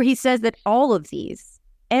 where he says that all of these,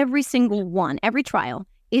 every single one, every trial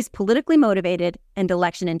is politically motivated and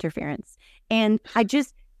election interference. And all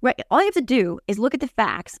you have to do is look at the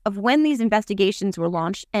facts of when these investigations were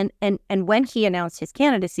launched and when he announced his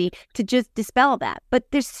candidacy to just dispel that.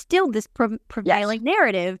 But there's still this prevailing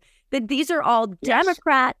narrative that these are all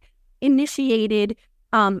Democrat-initiated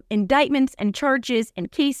indictments and charges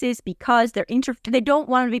and cases because they don't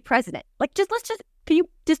want to be president. Like, can you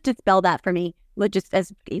just dispel that for me, just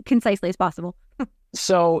as concisely as possible?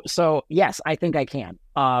 So yes, I think I can.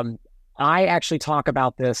 I actually talk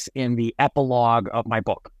about this in the epilogue of my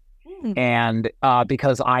book, and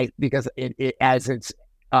because it as it's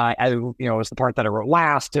as you know, it was the part that I wrote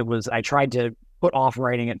last. I tried to put off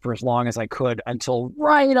writing it for as long as I could, until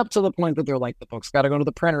right up to the point that they're like, the book's got to go to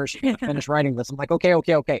the printers. You gotta finish writing this. I'm like, okay.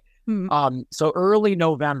 So early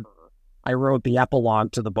November, I wrote the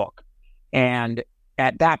epilogue to the book, and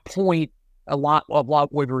at that point, a lot of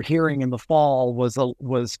what we were hearing in the fall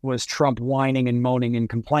was Trump whining and moaning and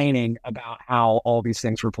complaining about how all these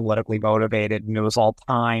things were politically motivated, and it was all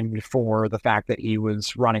timed for the fact that he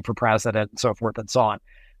was running for president and so forth and so on.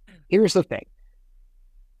 Here's the thing.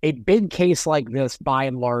 A big case like this, by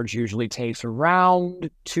and large, usually takes around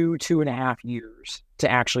 2.5 years to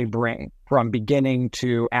actually bring, from beginning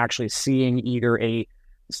to actually seeing either a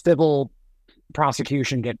civil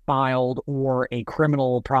prosecution get filed or a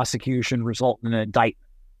criminal prosecution result in an indictment.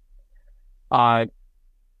 And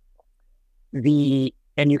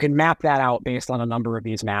you can map that out based on a number of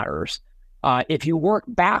these matters. If you work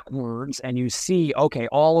backwards and you see, okay,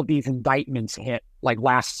 all of these indictments hit like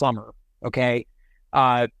last summer, okay,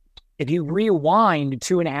 if you rewind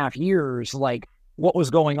 2.5 years, like what was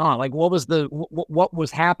going on, like what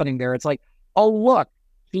was happening there? It's like, oh, look,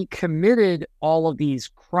 he committed all of these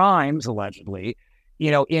crimes, allegedly,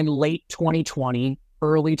 in late 2020,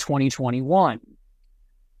 early 2021.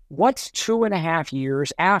 What's 2.5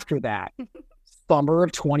 years after that? Summer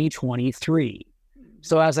of 2023.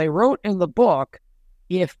 So as I wrote in the book,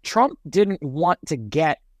 if Trump didn't want to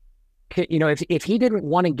get, if he didn't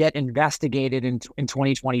want to get investigated in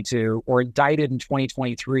 2022 or indicted in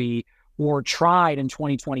 2023 or tried in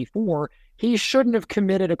 2024, he shouldn't have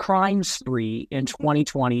committed a crime spree in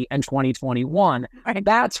 2020 and 2021. Right.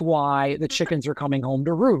 That's why the chickens are coming home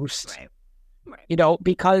to roost. Right.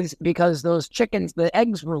 Because those chickens, the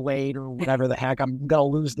eggs were laid or whatever the heck. I'm gonna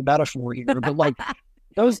lose the metaphor here, but like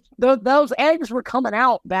those eggs were coming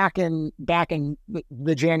out back in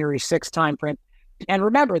the January 6th timeframe. And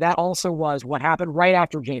remember, that also was what happened right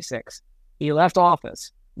after J6. He left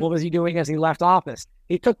office. What was he doing as he left office?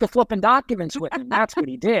 He took the flipping documents with him. That's what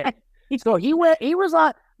he did. So he was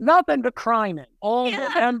on nothing but criming all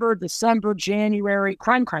November, December, January,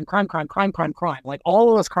 crime. Like all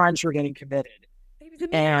of those crimes were getting committed.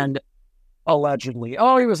 And allegedly,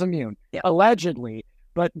 he was immune. Yeah. Allegedly.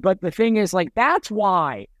 But the thing is, like, that's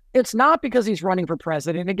why. It's not because he's running for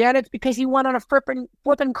president again. It's because he went on a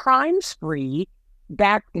flipping crime spree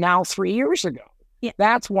back now 3 years ago. Yeah.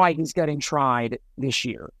 That's why he's getting tried this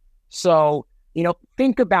year. So,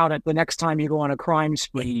 think about it the next time you go on a crime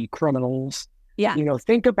spree, criminals. Yeah.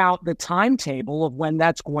 Think about the timetable of when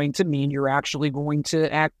that's going to mean you're actually going to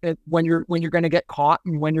act, when you're going to get caught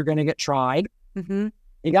and when you're going to get tried. Mm-hmm.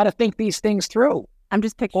 You got to think these things through. I'm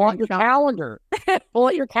just picturing Pull out your calendar. Pull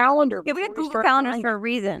out your calendar. Yeah, we got Google calendars for a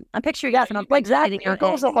reason. I'm picturing and I'm like, exactly. It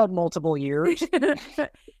goes ahead multiple years.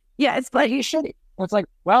 Yeah, it's like he should. It's like,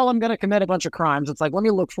 well, I'm going to commit a bunch of crimes. It's like, let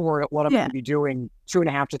me look forward at what I'm going to be doing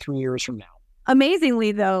 2.5 to 3 years from now.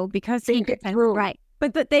 Amazingly, though, because right,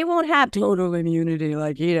 but they won't have total immunity,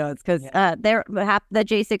 it's because they're the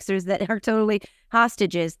J6ers that are totally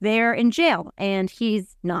hostages. They're in jail, and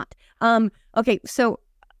he's not. Okay, so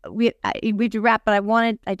we have to wrap, but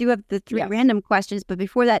I do have the three random questions. But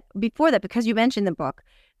before that, because you mentioned the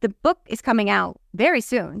book is coming out very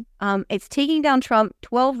soon. It's Taking Down Trump: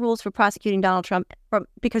 12 Rules for Prosecuting Donald Trump.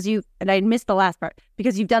 And I missed the last part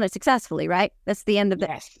because you've done it successfully, right? That's the end of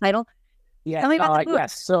the title. Yeah. Tell me about the book.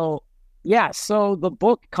 Yes. So the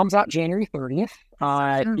book comes out January 30th.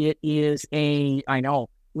 It is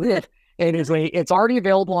it's already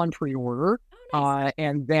available on pre-order.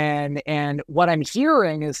 And what I'm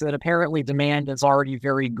hearing is that apparently demand is already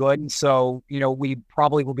very good. So, we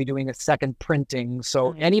probably will be doing a second printing.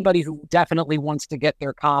 So anybody who definitely wants to get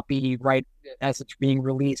their copy right as it's being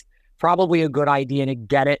released, probably a good idea to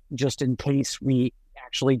get it just in case we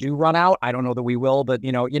actually do run out. I don't know that we will, but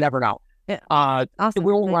you never know. Yeah. Awesome.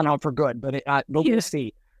 We won't run out for good, but we'll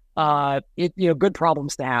see. Good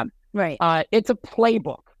problems to have. Right. It's a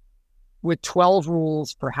playbook with 12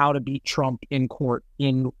 rules for how to beat Trump in court,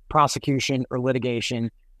 in prosecution or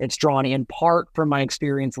litigation. It's drawn in part from my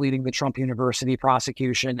experience leading the Trump University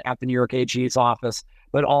prosecution at the New York AG's office,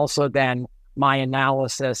 but also then my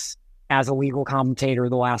analysis as a legal commentator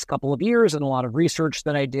the last couple of years and a lot of research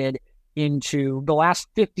that I did into the last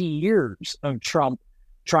 50 years of Trump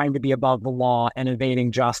trying to be above the law and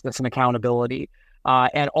evading justice and accountability.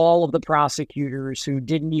 And all of the prosecutors who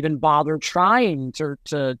didn't even bother trying to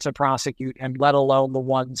prosecute him, let alone the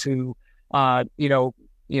ones who, might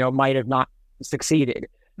have not succeeded.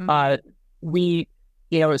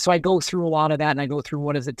 Mm-hmm. So I go through a lot of that, and I go through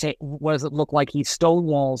what does it look like he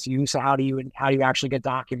stonewalls you? So how do you actually get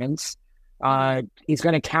documents? He's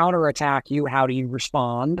going to counterattack you. How do you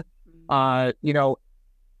respond?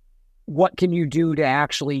 What can you do to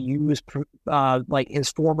actually use like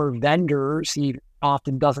his former vendors? He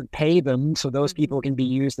often doesn't pay them, so those people can be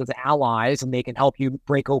used as allies and they can help you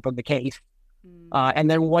break open the case.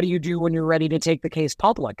 And then what do you do when you're ready to take the case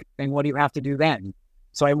public? And what do you have to do then?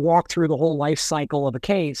 So I walked through the whole life cycle of a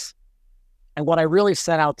case. And what I really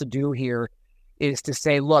set out to do here is to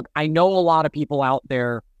say, look, I know a lot of people out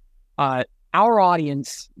there, our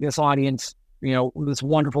audience, this audience, this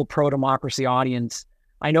wonderful pro-democracy audience,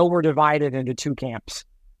 I know we're divided into two camps.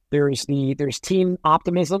 There's team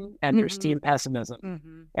optimism and there's team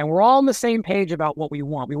pessimism. And we're all on the same page about what we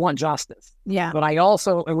want. We want justice. Yeah. But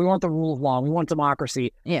and we want the rule of law. We want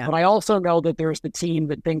democracy. Yeah. But I also know that there's the team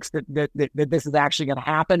that thinks that this is actually going to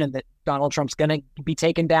happen and that Donald Trump's going to be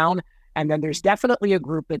taken down. And then there's definitely a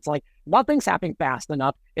group that's like, nothing's happening fast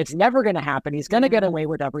enough. It's never going to happen. He's going to get away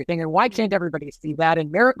with everything. And why can't everybody see that?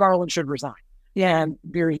 And Merrick Garland should resign. Yeah.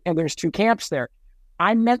 And there's two camps there.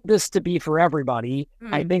 I meant this to be for everybody.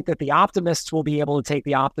 I think that the optimists will be able to take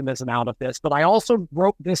the optimism out of this, but I also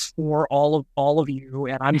wrote this for all of you,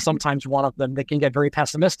 and I'm sometimes one of them that can get very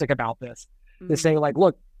pessimistic about this, to say like,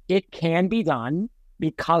 look, it can be done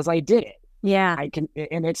because I did it. Yeah. I can,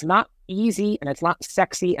 and it's not easy, and it's not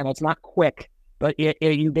sexy, and it's not quick, but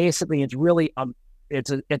you basically, it's really it's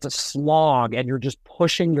a slog, and you're just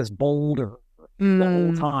pushing this boulder the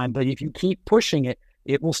whole time. But if you keep pushing it,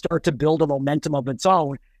 it will start to build a momentum of its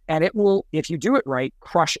own, and it will, if you do it right,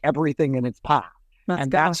 crush everything in its path.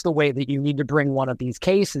 That's the way that you need to bring one of these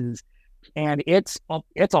cases. And it's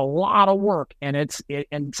a lot of work, and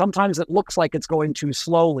and sometimes it looks like it's going too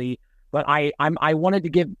slowly. But I wanted to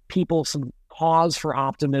give people some cause for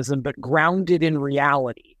optimism, but grounded in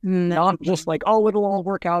reality, not just like, oh, it'll all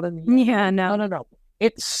work out. No.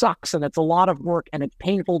 It sucks, and it's a lot of work, and it's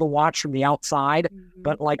painful to watch from the outside.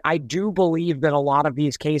 But like, I do believe that a lot of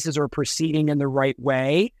these cases are proceeding in the right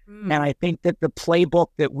way. And I think that the playbook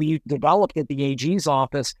that we developed at the AG's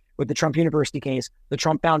office with the Trump University case, the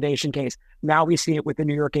Trump Foundation case, now we see it with the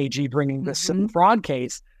New York AG bringing this fraud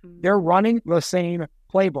case. They're running the same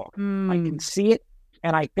playbook. I can see it,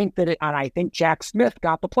 and I think and I think Jack Smith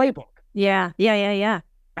got the playbook. Yeah.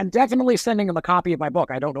 I'm definitely sending him a copy of my book.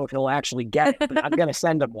 I don't know if he'll actually get it, but I'm going to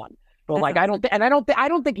send him one. But like, I don't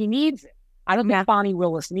think he needs it. I don't think Bonnie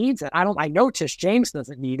Willis needs it. I know Tish James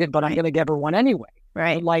doesn't need it, but I'm going to give her one anyway.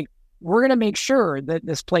 Right. But like, we're going to make sure that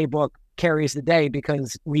this playbook carries the day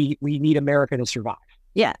because we need America to survive.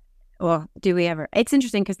 Yeah. Well, do we ever? It's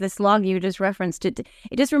interesting because this log you just referenced, it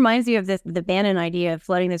just reminds me of the Bannon idea of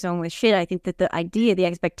flooding the zone with shit. I think that the idea, the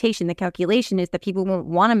expectation, the calculation is that people won't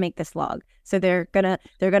want to make this log. So they're gonna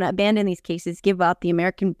abandon these cases, give up.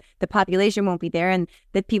 The population won't be there, and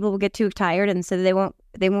that people will get too tired, and so they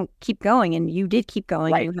won't keep going. And you did keep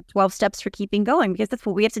going. Right. You have 12 steps for keeping going because that's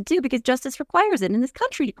what we have to do because justice requires it, and this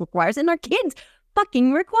country requires it, and our kids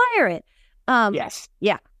fucking require it. Yes.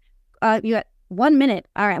 Yeah. You got 1 minute.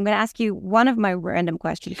 All right, I'm going to ask you one of my random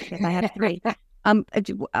questions because I had 3.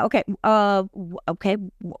 Okay. Okay.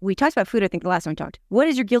 We talked about food, I think, the last time we talked. What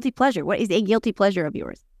is your guilty pleasure? What is a guilty pleasure of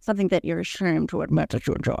yours? Something that you're ashamed to admit that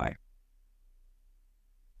you enjoy. It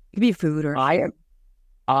could be food or... I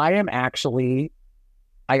am actually...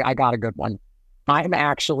 I got a good one. I'm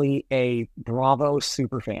actually a Bravo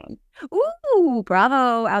super fan. Ooh,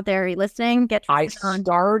 Bravo out there. Are you listening? I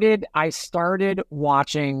started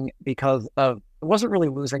watching because of, it wasn't really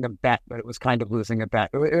losing a bet, but it was kind of losing a bet.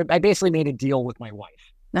 I basically made a deal with my wife.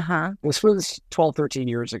 This was 12, 13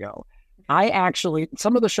 years ago.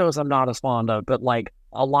 Some of the shows I'm not as fond of, but like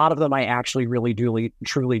a lot of them I actually really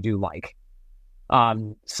truly do like.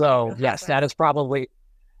 So yes, that is probably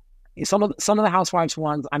some of the Housewives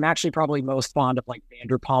ones. I'm actually probably most fond of like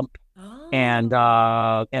Vanderpump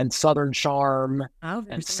and Southern Charm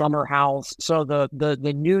and Summer House. So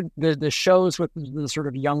the shows with the sort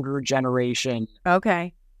of younger generation.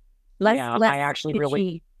 Okay. I actually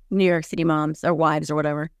really New York City moms or wives or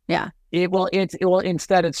whatever. Yeah.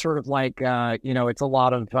 Instead it's sort of like it's a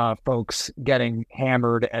lot of folks getting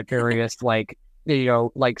hammered at various like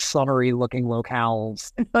like summery looking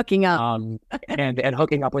locales, hooking up, and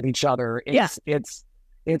hooking up with each other.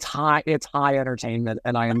 It's high entertainment,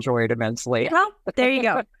 and I enjoy it immensely. Well, there you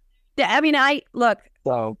go. I mean,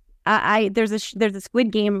 there's a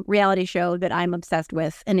Squid Game reality show that I'm obsessed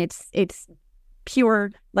with, and it's pure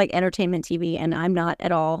like entertainment TV, and I'm not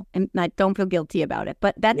at all, and I don't feel guilty about it.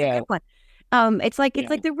 But that's a good one. It's like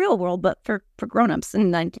the real world, but for grown-ups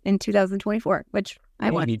in 2024, which I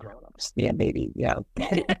want. Maybe grown-ups. Yeah, maybe. Yeah.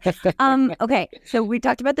 Okay. So we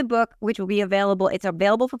talked about the book, which will be available. It's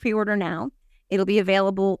available for pre-order now. It'll be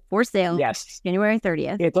available for sale. Yes. January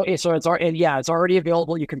 30th. It's already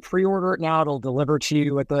available. You can pre-order it now. It'll deliver to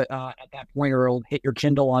you at that point, or it'll hit your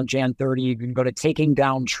Kindle on Jan 30. You can go to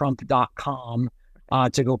takingdowntrump.com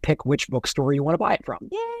to go pick which bookstore you want to buy it from.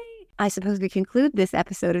 Yay! I suppose we conclude this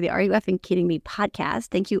episode of the Are You Effing Kidding Me podcast.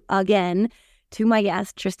 Thank you again to my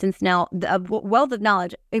guest, Tristan Snell, a wealth of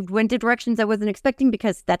knowledge. It went in directions I wasn't expecting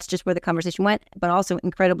because that's just where the conversation went, but also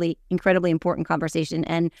incredibly, incredibly important conversation.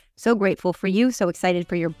 And so grateful for you, so excited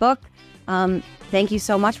for your book. Thank you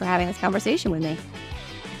so much for having this conversation with me.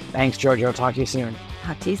 Thanks, Jojo. Talk to you soon.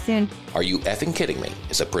 Talk to you soon. Are You Effing Kidding Me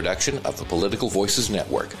is a production of the Political Voices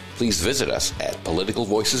Network. Please visit us at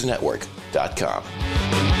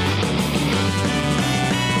politicalvoicesnetwork.com.